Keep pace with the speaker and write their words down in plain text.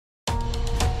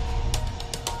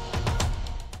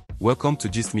Welcome to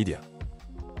Gist Media.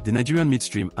 The Nigerian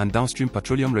Midstream and Downstream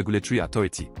Petroleum Regulatory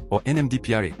Authority, or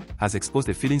NMDPRA, has exposed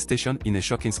a filling station in a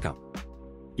shocking scam.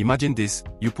 Imagine this: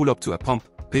 you pull up to a pump,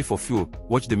 pay for fuel,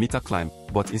 watch the meter climb,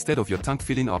 but instead of your tank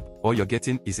filling up, all you're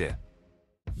getting is air.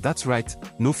 That's right,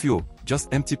 no fuel,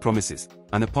 just empty promises,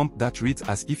 and a pump that reads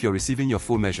as if you're receiving your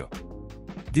full measure.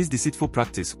 This deceitful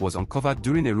practice was uncovered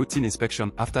during a routine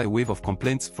inspection after a wave of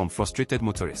complaints from frustrated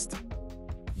motorists.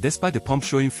 Despite the pump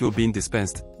showing fuel being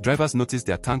dispensed, drivers noticed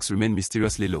their tanks remained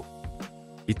mysteriously low.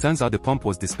 It turns out the pump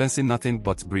was dispensing nothing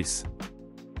but breeze.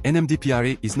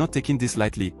 NMDPRA is not taking this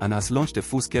lightly and has launched a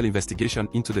full-scale investigation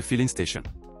into the filling station.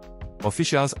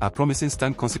 Officials are promising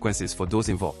stern consequences for those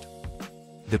involved.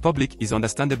 The public is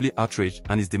understandably outraged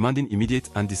and is demanding immediate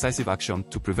and decisive action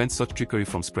to prevent such trickery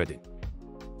from spreading.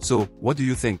 So, what do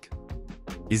you think?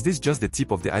 Is this just the tip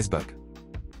of the iceberg?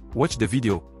 Watch the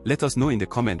video, let us know in the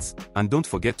comments, and don't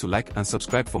forget to like and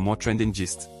subscribe for more trending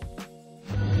gist.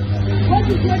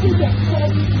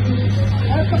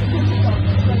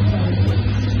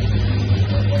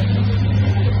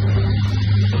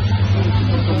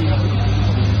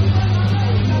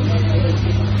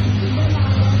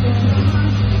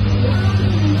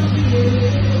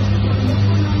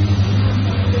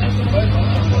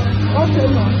 Okay,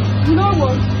 now, you know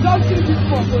what? Just keep this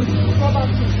purpose, cover.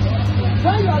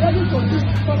 When you are ready to do,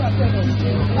 come and tell us.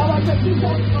 Our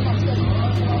technicians come and